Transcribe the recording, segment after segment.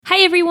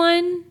Hi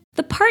everyone!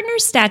 The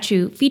Partners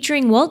statue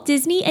featuring Walt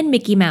Disney and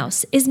Mickey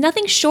Mouse is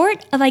nothing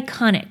short of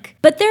iconic.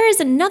 But there is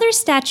another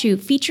statue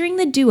featuring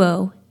the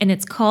duo, and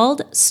it's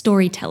called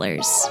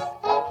Storytellers.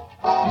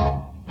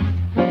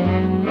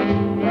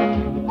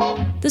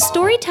 The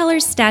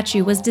Storytellers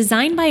statue was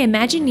designed by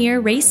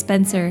Imagineer Ray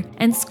Spencer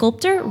and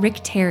sculptor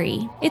Rick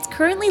Terry. It's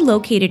currently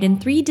located in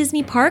 3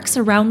 Disney parks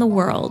around the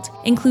world,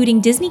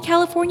 including Disney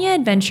California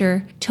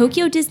Adventure,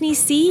 Tokyo Disney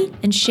Sea,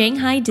 and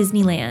Shanghai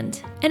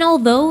Disneyland. And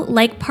although,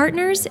 like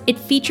Partners, it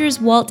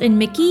features Walt and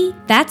Mickey,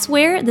 that's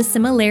where the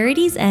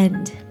similarities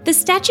end. The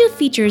statue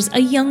features a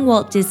young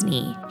Walt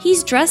Disney.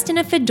 He's dressed in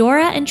a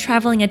fedora and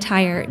traveling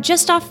attire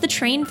just off the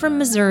train from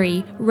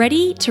Missouri,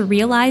 ready to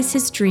realize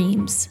his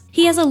dreams.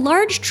 He has a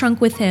large trunk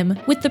with him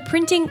with the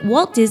printing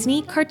Walt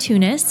Disney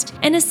Cartoonist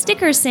and a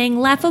sticker saying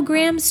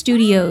Laugh-O-Gram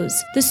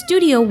Studios, the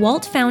studio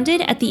Walt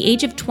founded at the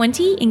age of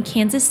 20 in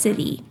Kansas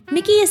City.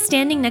 Mickey is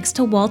standing next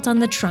to Walt on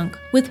the trunk,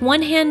 with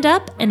one hand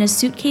up and a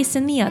suitcase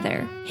in the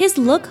other. His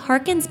look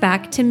harkens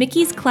back to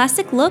Mickey's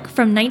classic look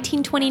from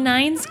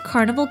 1929's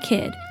Carnival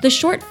Kid, the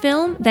short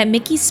film that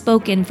Mickey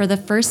spoke in for the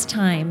first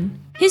time.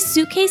 His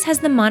suitcase has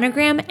the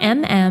monogram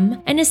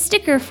MM and a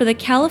sticker for the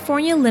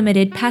California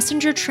Limited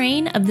passenger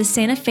train of the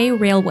Santa Fe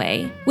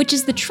Railway, which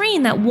is the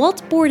train that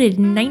Walt boarded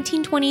in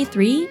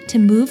 1923 to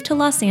move to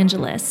Los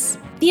Angeles.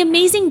 The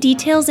amazing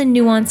details and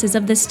nuances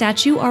of the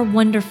statue are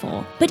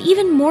wonderful, but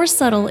even more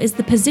subtle is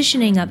the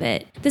positioning of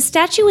it. The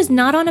statue is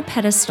not on a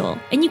pedestal,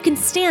 and you can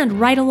stand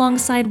right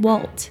alongside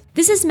Walt.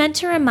 This is meant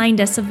to remind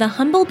us of the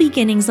humble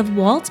beginnings of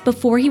Walt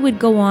before he would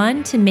go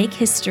on to make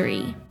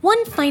history.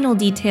 One final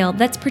detail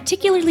that's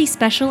particularly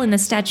special in the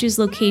statue's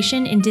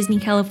location in Disney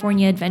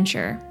California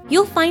Adventure.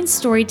 You'll find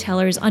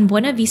Storytellers on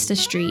Buena Vista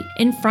Street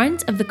in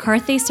front of the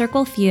Carthay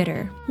Circle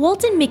Theater.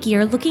 Walt and Mickey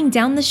are looking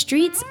down the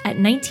streets at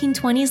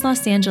 1920s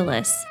Los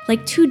Angeles,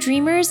 like 2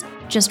 dreamers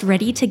just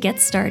ready to get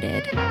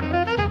started.